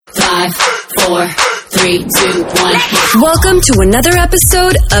5, 4, 3, 2, 1. Welcome to another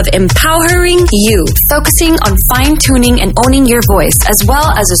episode of Empowering You, focusing on fine-tuning and owning your voice, as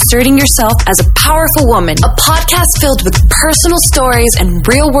well as asserting yourself as a powerful woman. A podcast filled with personal stories and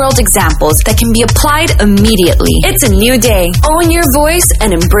real-world examples that can be applied immediately. It's a new day. Own your voice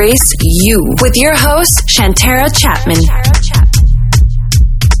and embrace you. With your host, Shantera Chapman.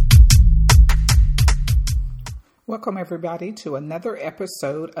 Welcome, everybody, to another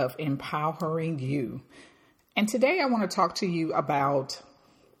episode of Empowering You. And today I want to talk to you about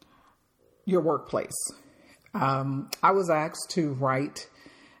your workplace. I was asked to write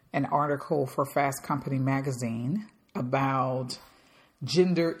an article for Fast Company magazine about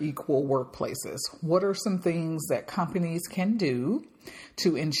gender equal workplaces. What are some things that companies can do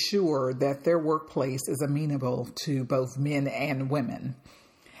to ensure that their workplace is amenable to both men and women?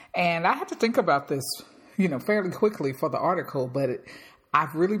 And I had to think about this fairly quickly for the article, but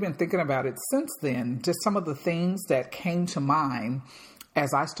I've really been thinking about it since then. Just some of the things that came to mind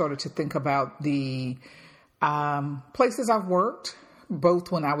as I started to think about the places I've worked,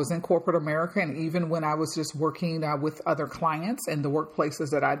 both when I was in corporate America and even when I was just working with other clients and the workplaces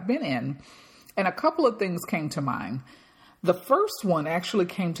that I'd been in. And a couple of things came to mind. The first one actually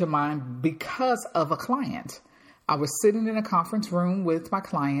came to mind because of a client. I was sitting in a conference room with my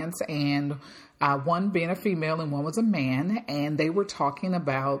clients, and one being a female and one was a man, and they were talking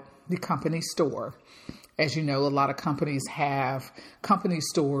about the company store. As you know, a lot of companies have company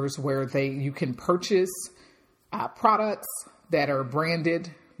stores where you can purchase products that are branded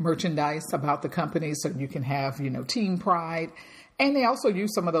merchandise about the company, so you can have, team pride. And they also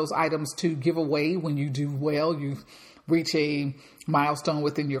use some of those items to give away when you do well. You reach a milestone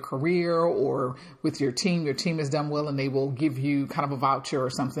within your career or with your team has done well, and they will give you kind of a voucher or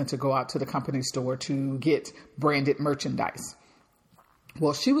something to go out to the company store to get branded merchandise.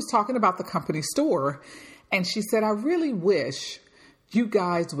 Well, she was talking about the company store, and she said, I really wish you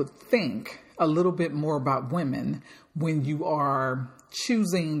guys would think a little bit more about women when you are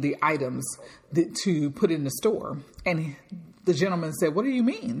choosing the items to put in the store. And the gentleman said, what do you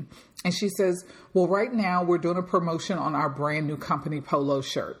mean? And she says, well, right now we're doing a promotion on our brand new company polo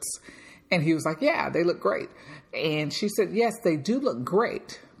shirts. And he was like, yeah, they look great. And she said, yes, they do look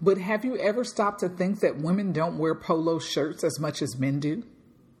great. But have you ever stopped to think that women don't wear polo shirts as much as men do?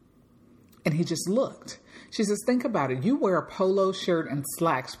 And he just looked. She says, think about it. You wear a polo shirt and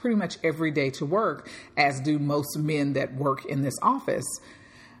slacks pretty much every day to work, as do most men that work in this office.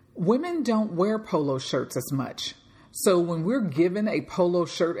 Women don't wear polo shirts as much. So when we're given a polo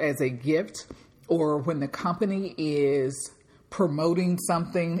shirt as a gift, or when the company is promoting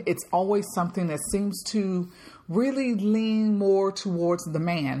something, it's always something that seems to really lean more towards the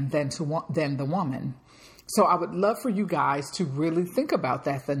man than the woman. So I would love for you guys to really think about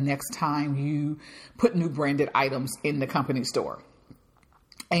that the next time you put new branded items in the company store.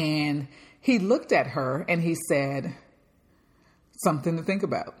 And he looked at her and he said, something to think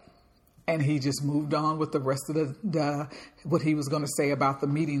about. And he just moved on with the rest of what he was going to say about the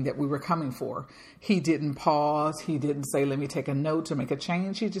meeting that we were coming for. He didn't pause. He didn't say, let me take a note to make a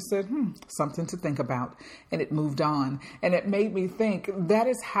change. He just said, something to think about. And it moved on. And it made me think that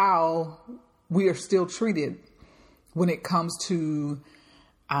is how we are still treated when it comes to,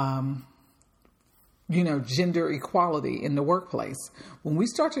 gender equality in the workplace. When we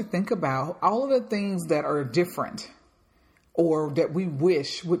start to think about all of the things that are different, or that we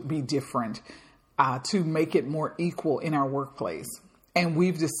wish would be different to make it more equal in our workplace. And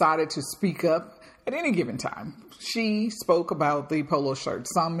we've decided to speak up at any given time. She spoke about the polo shirt.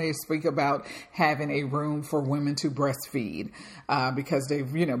 Some may speak about having a room for women to breastfeed because they've,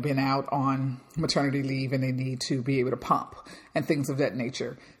 been out on maternity leave and they need to be able to pump and things of that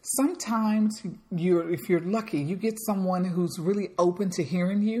nature. Sometimes if you're lucky, you get someone who's really open to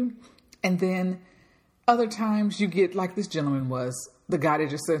hearing you, and then other times you get like this gentleman was, the guy that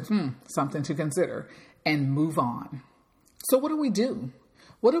just said, something to consider, and move on. So what do we do?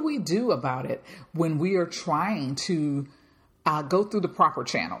 What do we do about it when we are trying to go through the proper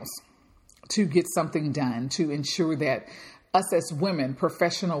channels to get something done to ensure that us as women,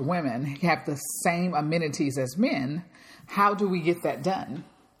 professional women, have the same amenities as men? How do we get that done?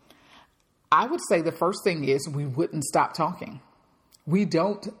 I would say the first thing is we wouldn't stop talking. We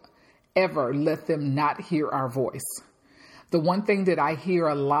don't ever let them not hear our voice. The one thing that I hear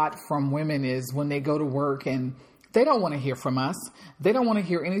a lot from women is when they go to work and they don't want to hear from us. They don't want to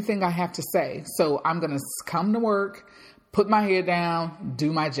hear anything I have to say. So I'm going to come to work, put my head down,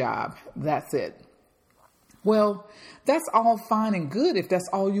 do my job. That's it. Well, that's all fine and good if that's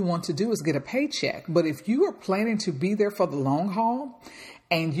all you want to do is get a paycheck. But if you are planning to be there for the long haul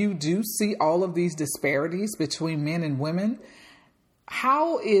and you do see all of these disparities between men and women,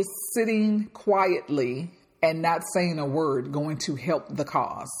 how is sitting quietly and not saying a word going to help the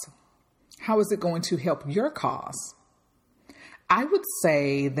cause? How is it going to help your cause? I would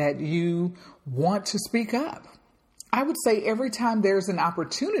say that you want to speak up. I would say every time there's an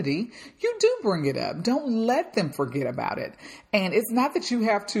opportunity, you do bring it up. Don't let them forget about it. And it's not that you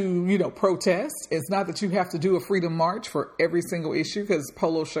have to, protest. It's not that you have to do a freedom march for every single issue, because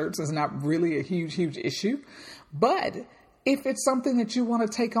polo shirts is not really a huge, huge issue. But if it's something that you want to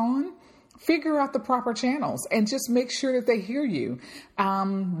take on, figure out the proper channels and just make sure that they hear you.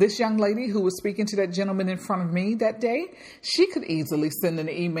 This young lady who was speaking to that gentleman in front of me that day, she could easily send an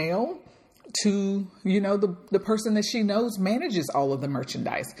email to, the person that she knows manages all of the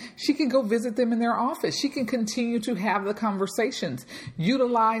merchandise. She can go visit them in their office. She can continue to have the conversations,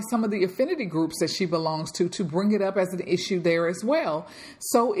 utilize some of the affinity groups that she belongs to bring it up as an issue there as well.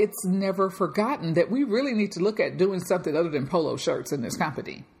 So it's never forgotten that we really need to look at doing something other than polo shirts in this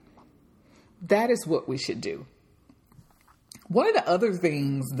company. That is what we should do. One of the other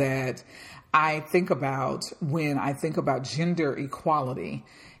things that I think about when I think about gender equality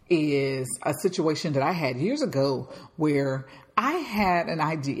is a situation that I had years ago where I had an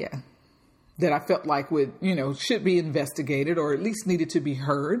idea that I felt like should be investigated, or at least needed to be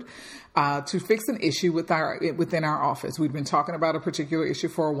heard, to fix an issue within our office. We'd been talking about a particular issue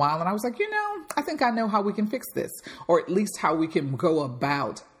for a while, and I was like, I think I know how we can fix this, or at least how we can go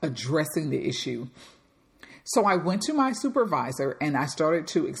about addressing the issue. So I went to my supervisor and I started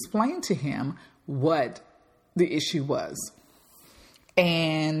to explain to him what the issue was,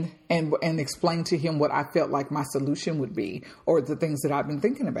 and explain to him what I felt like my solution would be, or the things that I've been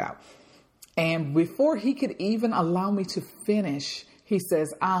thinking about. And before he could even allow me to finish, he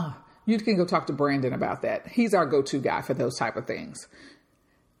says, you can go talk to Brandon about that. He's our go-to guy for those type of things.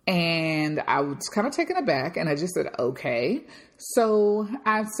 And I was kind of taken aback, and I just said, okay. So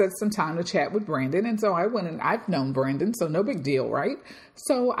I set some time to chat with Brandon. And so I went, and I've known Brandon, so no big deal, right?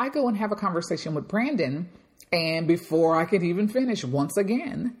 So I go and have a conversation with Brandon. And before I could even finish, once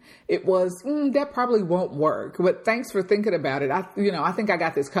again, it was, that probably won't work. But thanks for thinking about it. I think I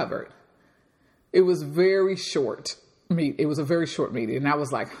got this covered. It was very short. It was a very short meeting. And I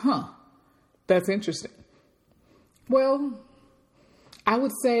was like, that's interesting. Well, I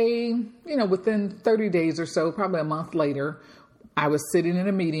would say, within 30 days or so, probably a month later, I was sitting in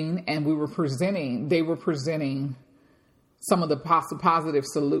a meeting and they were presenting some of the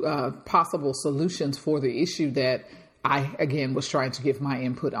possible solutions for the issue that I, again, was trying to give my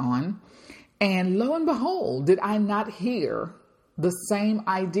input on. And lo and behold, did I not hear the same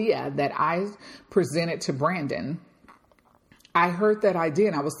idea that I presented to Brandon? I heard that idea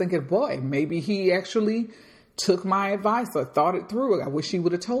and I was thinking, boy, maybe he actually took my advice or thought it through. I wish he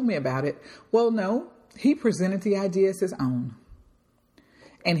would have told me about it. Well, no, he presented the idea as his own.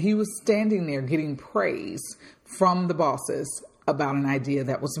 And he was standing there getting praise from the bosses about an idea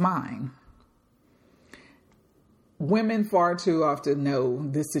that was mine. Women far too often know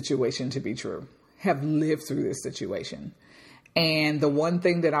this situation to be true, have lived through this situation. And the one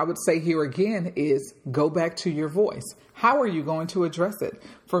thing that I would say here again is go back to your voice. How are you going to address it?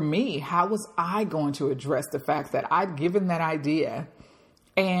 For me, how was I going to address the fact that I'd given that idea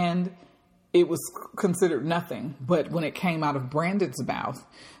and it was considered nothing? But when it came out of Brandon's mouth,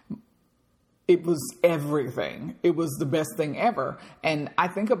 it was everything. It was the best thing ever. And I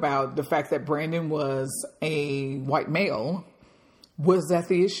think about the fact that Brandon was a white male. Was that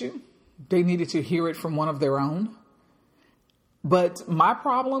the issue? They needed to hear it from one of their own. But my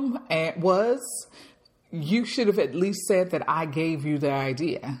problem was you should have at least said that I gave you the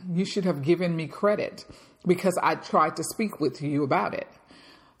idea. You should have given me credit because I tried to speak with you about it.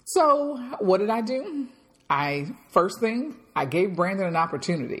 So what did I do? First thing, I gave Brandon an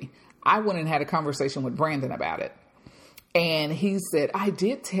opportunity. I went and had a conversation with Brandon about it. And he said, I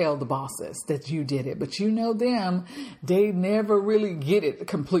did tell the bosses that you did it, but them, they never really get it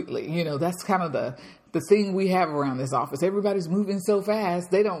completely. That's kind of the thing we have around this office. Everybody's moving so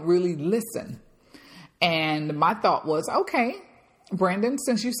fast, they don't really listen. And my thought was, okay, Brandon,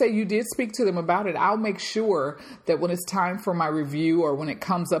 since you say you did speak to them about it, I'll make sure that when it's time for my review or when it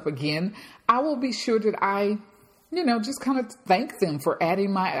comes up again, I will be sure that I just kind of thank them for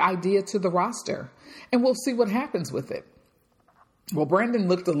adding my idea to the roster, and we'll see what happens with it. Well, Brandon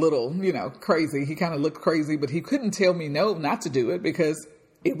looked a little, crazy. He kind of looked crazy, but he couldn't tell me no, not to do it because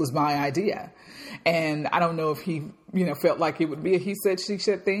it was my idea. And I don't know if he, felt like it would be a he said, she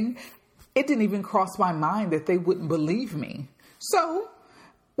said thing. It didn't even cross my mind that they wouldn't believe me. So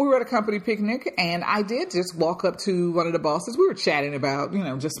we were at a company picnic, and I did just walk up to one of the bosses. We were chatting about,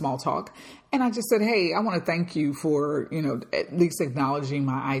 just small talk. And I just said, hey, I want to thank you for, at least acknowledging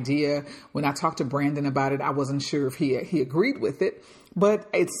my idea. When I talked to Brandon about it, I wasn't sure if he agreed with it. But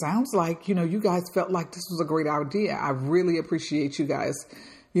it sounds like, you guys felt like this was a great idea. I really appreciate you guys,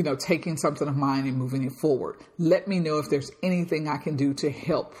 taking something of mine and moving it forward. Let me know if there's anything I can do to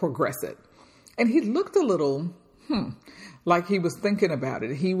help progress it. And he looked a little, like he was thinking about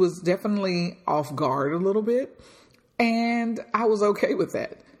it. He was definitely off guard a little bit. And I was okay with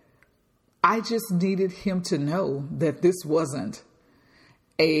that. I just needed him to know that this wasn't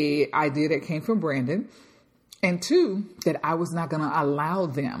an idea that came from Brandon. And two, that I was not going to allow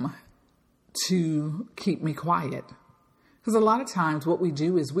them to keep me quiet. Because a lot of times what we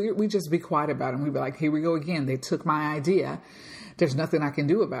do is we just be quiet about it. And we be like, here we go again. They took my idea. There's nothing I can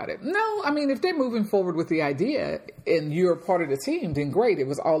do about it. No, I mean, if they're moving forward with the idea and you're a part of the team, then great. It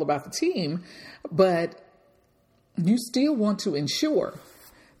was all about the team. But you still want to ensure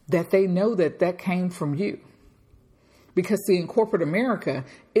that they know that that came from you. Because see, in corporate America,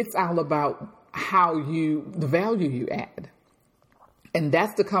 it's all about the value you add. And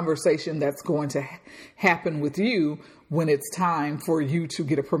that's the conversation that's going to happen with you when it's time for you to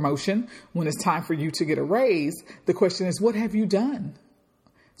get a promotion, when it's time for you to get a raise. The question is, what have you done?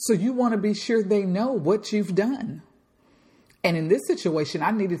 So you want to be sure they know what you've done. And in this situation,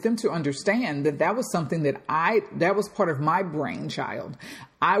 I needed them to understand that was something that was part of my brainchild.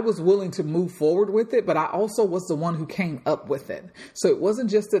 I was willing to move forward with it, but I also was the one who came up with it. So it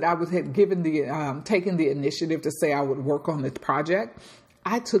wasn't just that I had taken the initiative to say I would work on this project.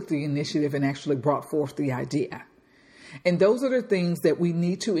 I took the initiative and actually brought forth the idea. And those are the things that we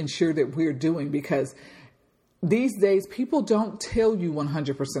need to ensure that we're doing, because these days people don't tell you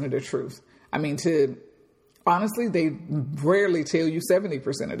 100% of the truth. I mean, honestly, they rarely tell you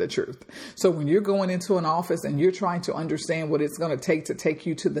 70% of the truth. So when you're going into an office and you're trying to understand what it's going to take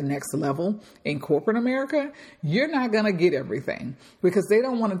you to the next level in corporate America, you're not going to get everything, because they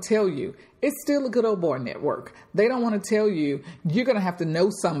don't want to tell you it's still a good old boy network. They don't want to tell you you're going to have to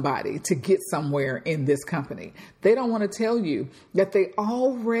know somebody to get somewhere in this company. They don't want to tell you that they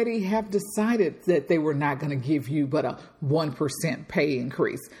already have decided that they were not going to give you but a 1% pay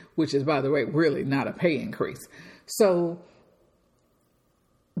increase, which is, by the way, really not a pay increase. So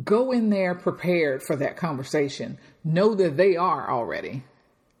go in there prepared for that conversation. Know that they are already.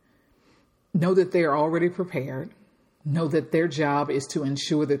 Know that they're already prepared. Know that their job is to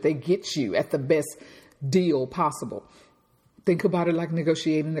ensure that they get you at the best deal possible. Think about it like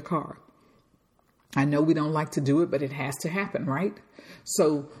negotiating a car. I know we don't like to do it, but it has to happen, right?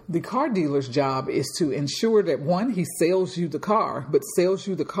 So the car dealer's job is to ensure that, one, he sells you the car, but sells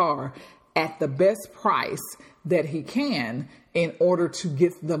you the car at the best price that he can in order to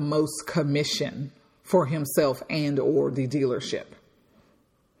get the most commission for himself and or the dealership.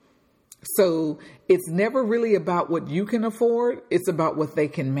 So it's never really about what you can afford. It's about what they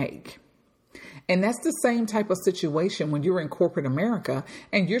can make. And that's the same type of situation when you're in corporate America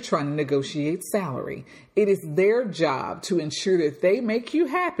and you're trying to negotiate salary. It is their job to ensure that they make you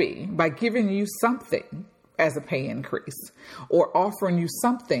happy by giving you something as a pay increase or offering you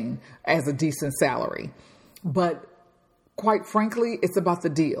something as a decent salary. But quite frankly, it's about the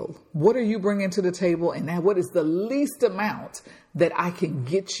deal. What are you bringing to the table, and what is the least amount that I can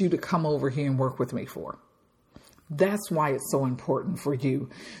get you to come over here and work with me for? That's why it's so important for you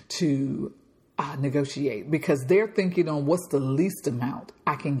to negotiate, because they're thinking on what's the least amount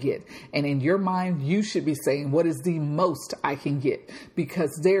I can get. And in your mind, you should be saying, what is the most I can get? Because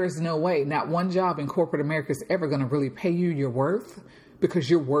there is no way, not one job in corporate America is ever going to really pay you your worth, because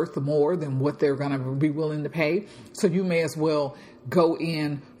you're worth more than what they're going to be willing to pay. So you may as well go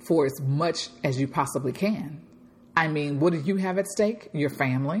in for as much as you possibly can. I mean, what do you have at stake? Your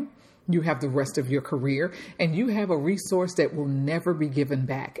family. You have the rest of your career, and you have a resource that will never be given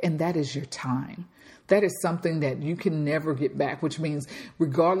back. And that is your time. That is something that you can never get back, which means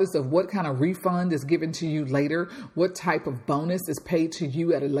regardless of what kind of refund is given to you later, what type of bonus is paid to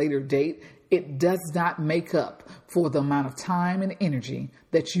you at a later date, it does not make up for the amount of time and energy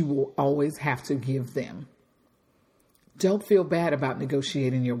that you will always have to give them. Don't feel bad about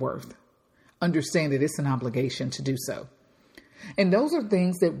negotiating your worth. Understand that it's an obligation to do so. And those are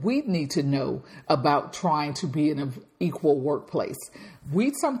things that we need to know about trying to be in an equal workplace.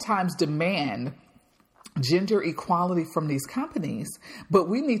 We sometimes demand gender equality from these companies, but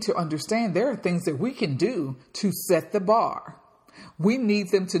we need to understand there are things that we can do to set the bar. We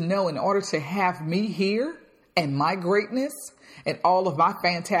need them to know, in order to have me here and my greatness and all of my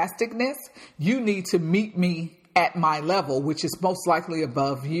fantasticness, you need to meet me at my level, which is most likely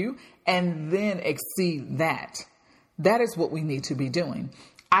above you, and then exceed that. That is what we need to be doing.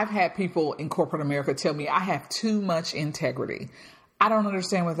 I've had people in corporate America tell me I have too much integrity. I don't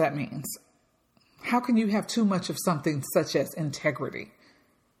understand what that means. How can you have too much of something such as integrity?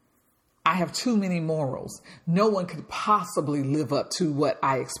 I have too many morals. No one could possibly live up to what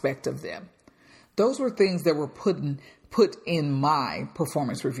I expect of them. Those were things that were put in my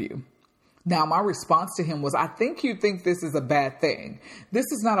performance review. Now, my response to him was, I think you think this is a bad thing. This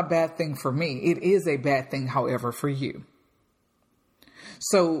is not a bad thing for me. It is a bad thing, however, for you.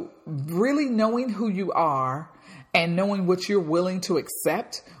 So really knowing who you are and knowing what you're willing to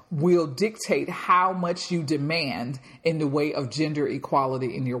accept will dictate how much you demand in the way of gender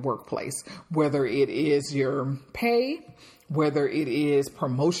equality in your workplace, whether it is your pay, whether it is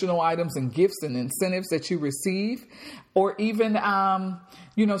promotional items and gifts and incentives that you receive, or even,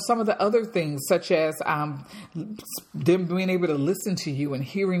 some of the other things such as them being able to listen to you and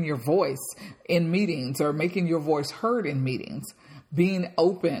hearing your voice in meetings or making your voice heard in meetings, being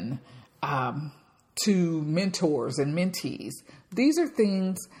open to mentors and mentees. These are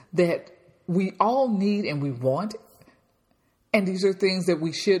things that we all need and we want. And these are things that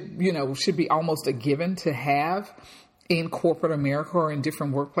we should be almost a given to have in corporate America or in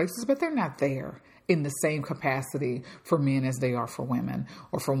different workplaces, but they're not there in the same capacity for men as they are for women,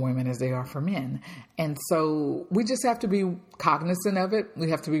 or for women as they are for men. And so we just have to be cognizant of it. We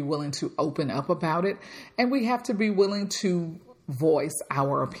have to be willing to open up about it, and we have to be willing to voice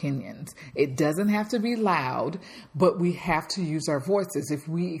our opinions. It doesn't have to be loud, but we have to use our voices if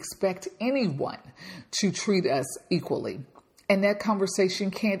we expect anyone to treat us equally. And that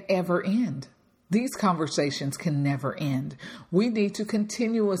conversation can't ever end. These conversations can never end. We need to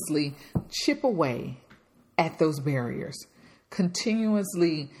continuously chip away at those barriers,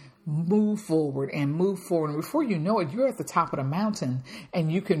 continuously move forward and move forward. And before you know it, you're at the top of the mountain and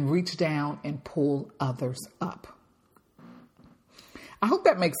you can reach down and pull others up. I hope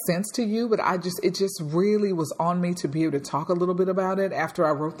that makes sense to you, but it just really was on me to be able to talk a little bit about it after I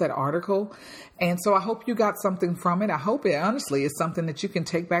wrote that article. And so I hope you got something from it. I hope it honestly is something that you can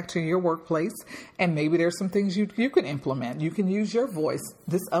take back to your workplace, and maybe there's some things you can implement. You can use your voice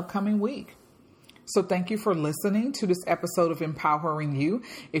this upcoming week. So thank you for listening to this episode of Empowering You.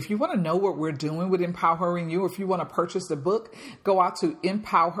 If you want to know what we're doing with Empowering You, if you want to purchase the book, go out to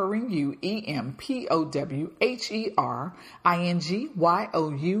Empowering You,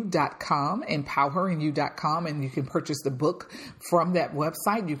 EmpowheringYou.com, empoweringyou.com, and you can purchase the book from that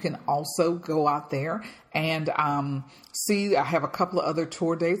website. You can also go out there and see, I have a couple of other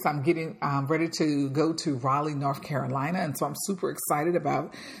tour dates. I'm getting ready to go to Raleigh, North Carolina. And so I'm super excited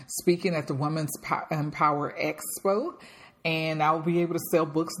about speaking at the Women's Empower Expo. And I'll be able to sell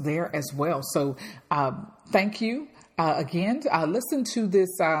books there as well. So thank you. Again, listen to this.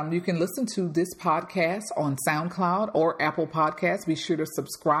 You can listen to this podcast on SoundCloud or Apple Podcasts. Be sure to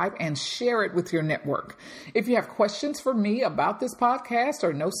subscribe and share it with your network. If you have questions for me about this podcast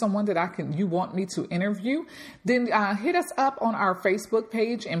or know someone that you want me to interview, then hit us up on our Facebook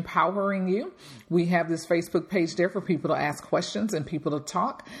page, Empowering You. We have this Facebook page there for people to ask questions and people to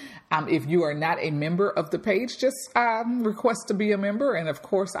talk. If you are not a member of the page, just request to be a member. And of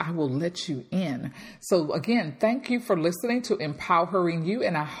course, I will let you in. So again, thank you for listening to Empowering You.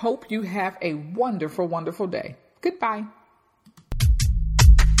 And I hope you have a wonderful, wonderful day. Goodbye.